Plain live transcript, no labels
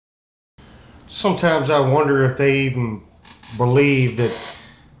Sometimes I wonder if they even believe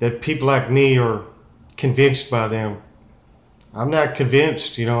that people like me are convinced by them. I'm not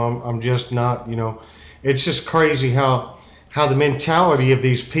convinced, I'm just not, it's just crazy how the mentality of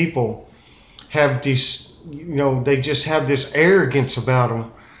these people have these, they just have this arrogance about them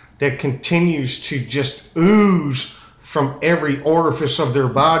that continues to just ooze from every orifice of their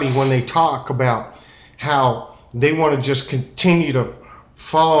body when they talk about how they want to just continue to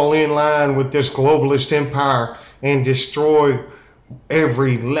fall in line with this globalist empire and destroy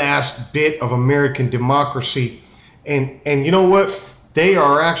every last bit of American democracy. And you know what? They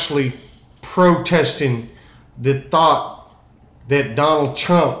are actually protesting the thought that Donald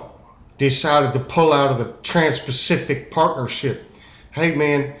Trump decided to pull out of the Trans-Pacific Partnership. Hey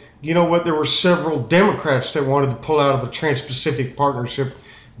man, you know what? There were several Democrats that wanted to pull out of the Trans-Pacific Partnership.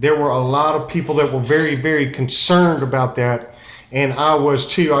 There were a lot of people that were very, very concerned about that. And I was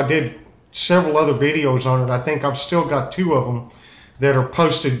too. I did several other videos on it. I think I've still got 2 of them that are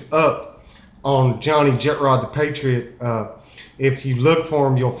posted up on Johnny Jetrod the Patriot. If you look for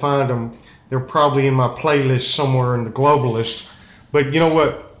them, you'll find them. They're probably in my playlist somewhere in the Globalist. But you know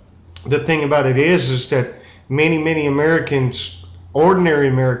what? The thing about it is that many Americans, ordinary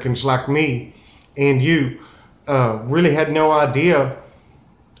Americans like me and you, really had no idea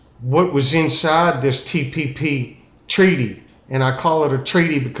what was inside this TPP treaty. And I call it a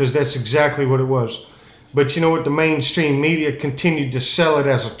treaty because that's exactly what it was. But you know what? The mainstream media continued to sell it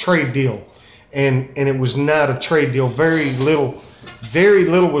as a trade deal. And it was not a trade deal. Very little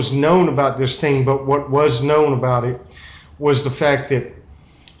was known about this thing. But what was known about it was the fact that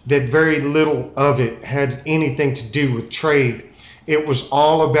very little of it had anything to do with trade. It was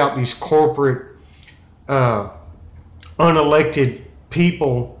all about these corporate, unelected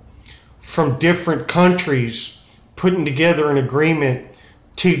people from different countries putting together an agreement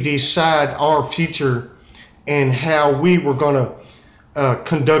to decide our future and how we were going to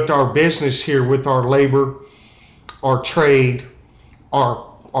conduct our business here with our labor, our trade,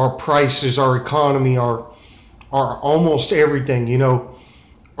 our prices, our economy, our almost everything,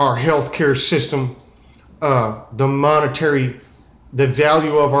 our healthcare system, the monetary, the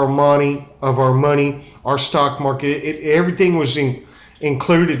value of our money, our stock market. Everything was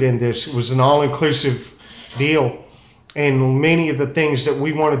included in this. It was an all-inclusive deal. And many of the things that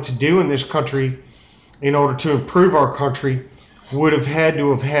we wanted to do in this country in order to improve our country would have had to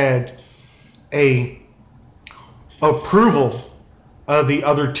have had a approval of the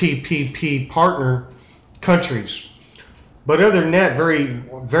other TPP partner countries. But other than that,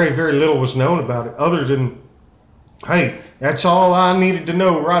 very little was known about it, other than, hey, that's all I needed to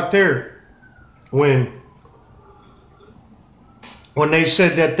know right there when they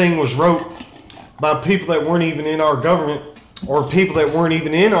said that thing was wrote by people that weren't even in our government or people that weren't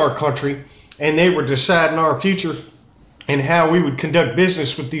even in our country, and they were deciding our future and how we would conduct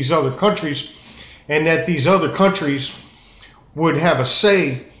business with these other countries, and that these other countries would have a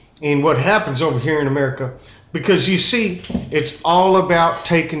say in what happens over here in America. Because you see, it's all about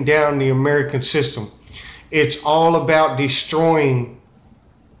taking down the American system. It's all about destroying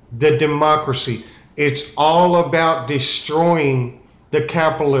the democracy. It's all about destroying the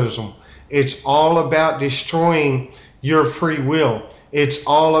capitalism. It's all about destroying your free will. It's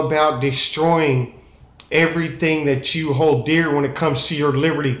all about destroying everything that you hold dear when it comes to your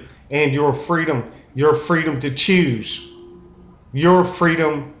liberty and your freedom to choose, your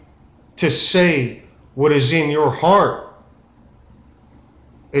freedom to say what is in your heart.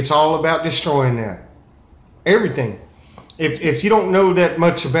 It's all about destroying that. Everything. If you don't know that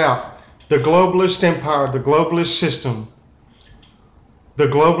much about the globalist empire, the globalist system, the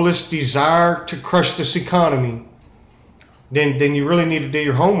globalist desire to crush this economy, then you really need to do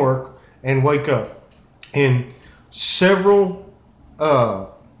your homework and wake up. And several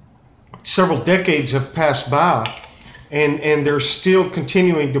decades have passed by, and they're still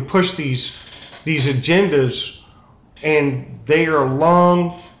continuing to push these agendas, and they are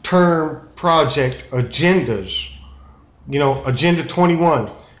long-term project agendas. Agenda 21,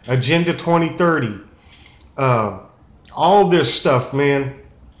 Agenda 2030, all this stuff, man.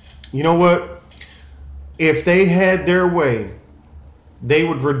 You know what? If they had their way, they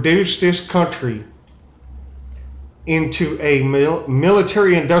would reduce this country into a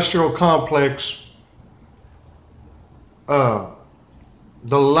military-industrial complex, the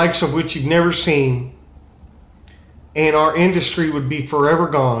likes of which you've never seen, and our industry would be forever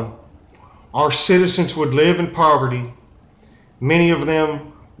gone. Our citizens would live in poverty. Many of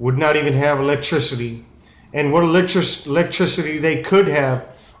them would not even have electricity. And what electricity they could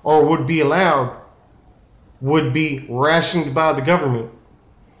have or would be allowed would be rationed by the government.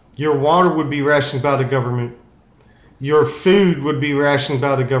 Your water would be rationed by the government. Your food would be rationed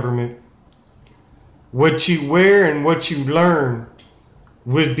by the government. What you wear and what you learn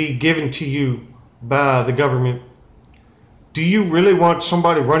would be given to you by the government. Do you really want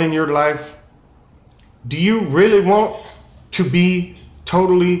somebody running your life? Do you really want to be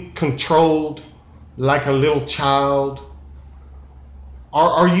totally controlled like a little child?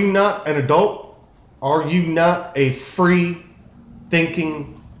 Are you not an adult? Are you not a free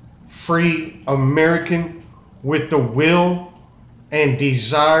thinking, free American with the will and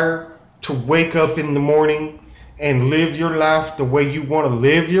desire to wake up in the morning and live your life the way you want to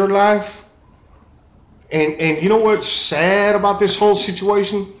live your life? And you know what's sad about this whole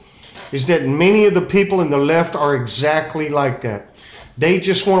situation is that many of the people in the left are exactly like that. They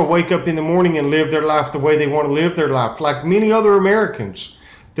just want to wake up in the morning and live their life the way they want to live their life, like many other Americans.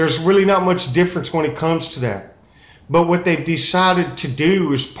 There's really not much difference when it comes to that. But what they've decided to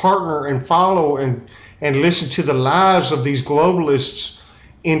do is partner and follow and listen to the lies of these globalists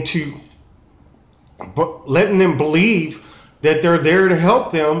into letting them believe that they're there to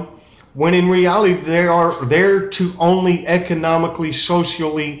help them, when in reality they are there to only economically,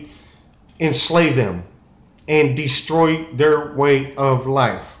 socially enslave them and destroy their way of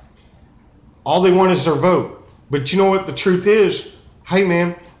life. All they want is their vote. But you know what the truth is? Hey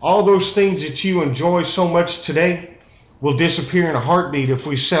man, all those things that you enjoy so much today will disappear in a heartbeat if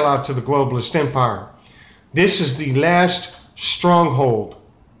we sell out to the globalist empire. This is the last stronghold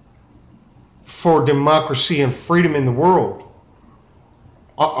for democracy and freedom in the world.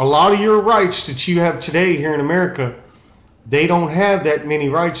 A lot of your rights that you have today here in America, they don't have that many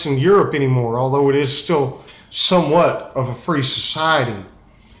rights in Europe anymore, although it is still somewhat of a free society.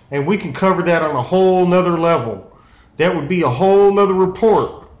 And we can cover that on a whole nother level. That would be a whole nother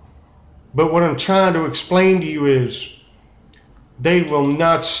report. But what I'm trying to explain to you is they will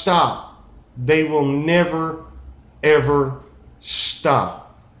not stop. They will never, ever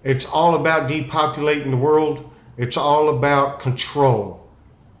stop. It's all about depopulating the world. It's all about control.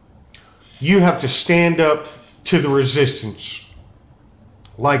 You have to stand up to the resistance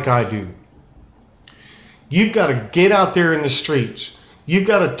like I do. You've got to get out there in the streets. You've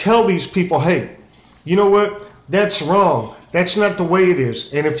got to tell these people, hey, you know what? That's wrong. That's not the way it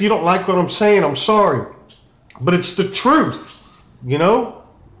is. And if you don't like what I'm saying, I'm sorry. But it's the truth, you know?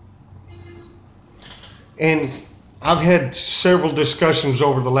 And I've had several discussions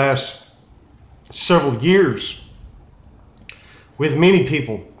over the last several years with many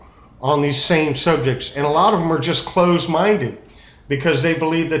people on these same subjects. And a lot of them are just closed-minded because they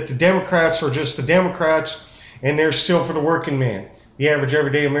believe that the Democrats are just the Democrats and they're still for the working man, the average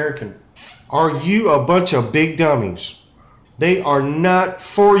everyday American. Are you a bunch of big dummies? They are not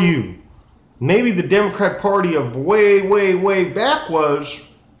for you. Maybe the Democrat Party of way, way, way back was,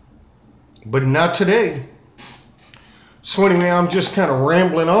 but not today. So anyway, I'm just kind of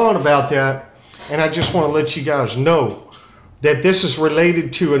rambling on about that, and I just want to let you guys know that this is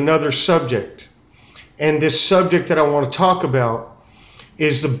related to another subject. And this subject that I want to talk about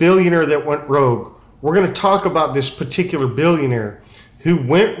is the billionaire that went rogue. We're going to talk about this particular billionaire who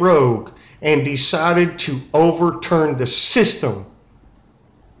went rogue and decided to overturn the system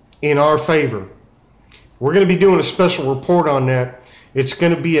in our favor. We're going to be doing a special report on that. It's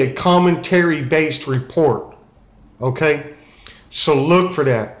going to be a commentary-based report. Okay? So look for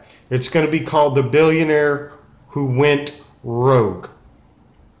that. It's going to be called The Billionaire Who Went Rogue.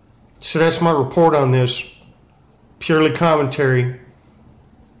 So that's my report on this. Purely commentary.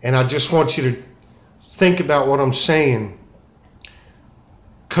 And I just want you to think about what I'm saying.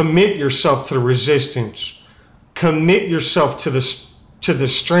 Commit yourself to the resistance. Commit yourself to the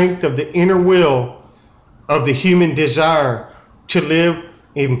strength of the inner will of the human desire to live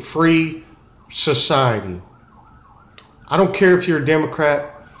in free society. I don't care if you're a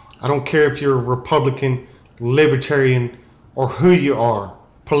Democrat. I don't care if you're a Republican, Libertarian, or who you are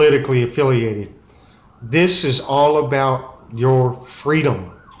politically affiliated. This is all about your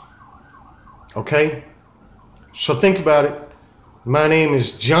freedom. Okay? So think about it. My name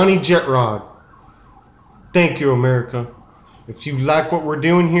is Johnny Jetrod. Thank you, America. If you like what we're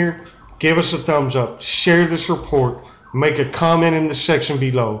doing here, give us a thumbs up. Share this report. Make a comment in the section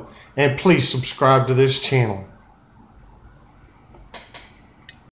below. And please subscribe to this channel.